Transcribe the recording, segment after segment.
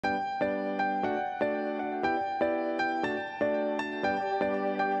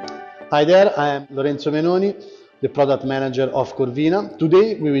Hi there, I am Lorenzo Menoni, the product manager of Corvina.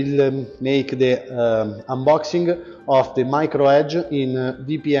 Today we will make the unboxing of the MicroEdge in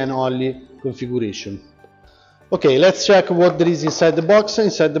VPN only configuration. Okay, let's check what there is inside the box.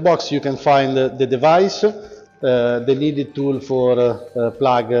 Inside the box you can find the device, the needed tool for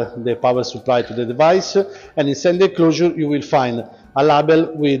plug the power supply to the device, and inside the enclosure you will find a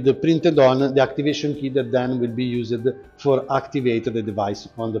label with printed on the activation key that then will be used for activate the device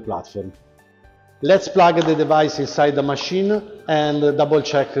on the platform. Let's plug the device inside the machine and double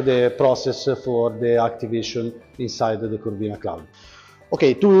check the process for the activation inside the Corvina cloud.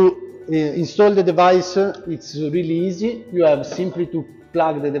 Okay, to install the device, it's really easy. You have simply to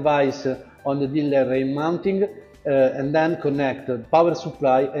plug the device on the DIN rail mounting and then connect the power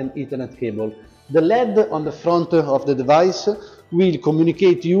supply and Ethernet cable. The LED on the front of the device will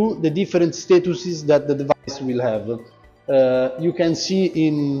communicate you the different statuses that the device will have. You can see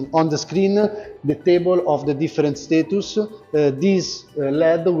on the screen the table of the different status. This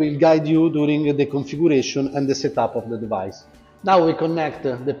LED will guide you during the configuration and the setup of the device. Now we connect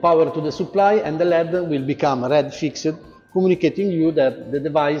the power to the supply and the LED will become red fixed, communicating you that the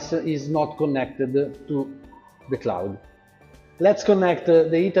device is not connected to the cloud. Let's connect the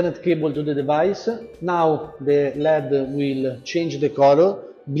Ethernet cable to the device. Now the LED will change the color,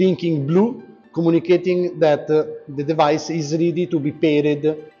 blinking blue, communicating that the device is ready to be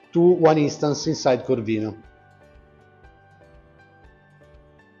paired to one instance inside Corvina.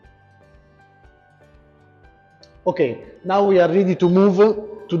 Okay, now we are ready to move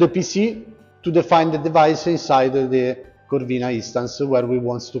to the PC to define the device inside the Corvina instance where we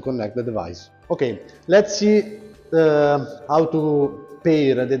want to connect the device. Okay, let's see how to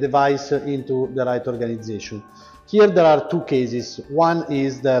pair the device into the right organization. Here there are two cases. One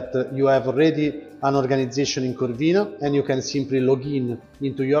is that you have already an organization in Corvina and you can simply log in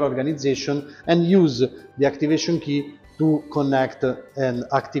into your organization and use the activation key to connect and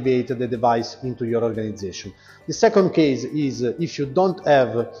activate the device into your organization. The second case is if you don't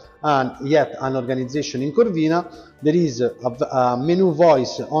have yet an organization in Corvina, there is a menu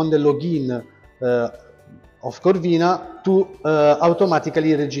voice on the login of Corvina to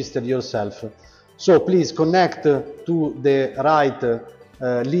automatically register yourself. So please connect to the right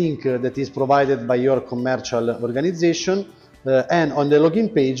link that is provided by your commercial organization and on the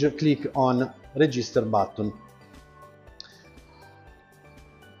login page click on register button.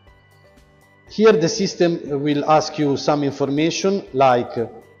 Here the system will ask you some information like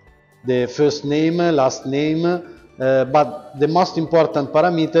the first name, last name, but the most important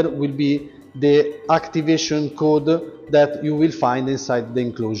parameter will be the activation code that you will find inside the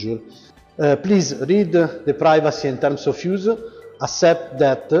enclosure. Please read the privacy and terms of use, accept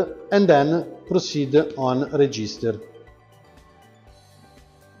that, and then proceed on register.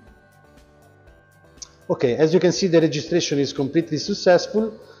 Okay, as you can see, the registration is completely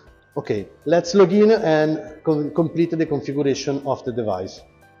successful. Okay, let's log in and complete the configuration of the device.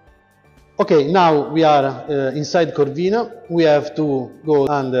 Okay, now we are inside Corvina. We have to go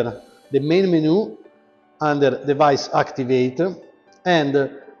under the main menu, under device activate, and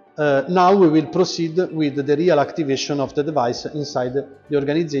now we will proceed with the real activation of the device inside the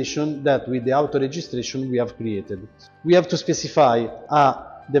organization that with the auto registration we have created. We have to specify a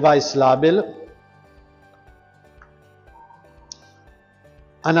device label,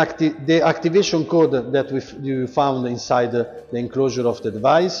 the activation code that you found inside the enclosure of the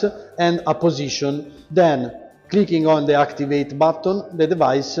device, and a position. Then clicking on the activate button, the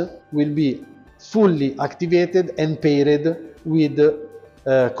device will be fully activated and paired with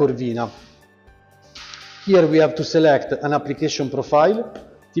Corvina. Here we have to select an application profile.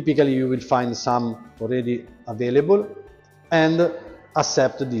 Typically you will find some already available and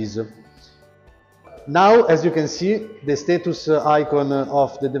accept this. Now, as you can see, the status icon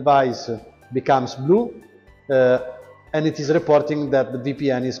of the device becomes blue and it is reporting that the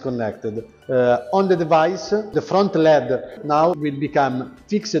VPN is connected. On the device, the front LED now will become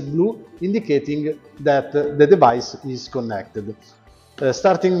fixed blue, indicating that the device is connected.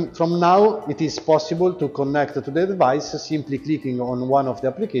 Starting from now, it is possible to connect to the device simply clicking on one of the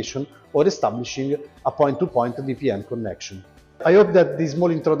applications or establishing a point-to-point VPN connection. I hope that this small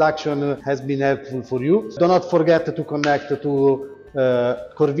introduction has been helpful for you. Do not forget to connect to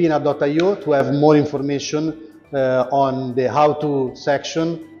corvina.io to have more information on the how-to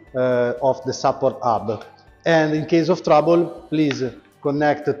section of the support hub. And in case of trouble, please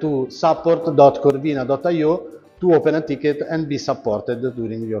connect to support.corvina.io to open a ticket and be supported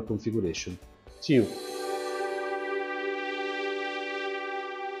during your configuration. See you.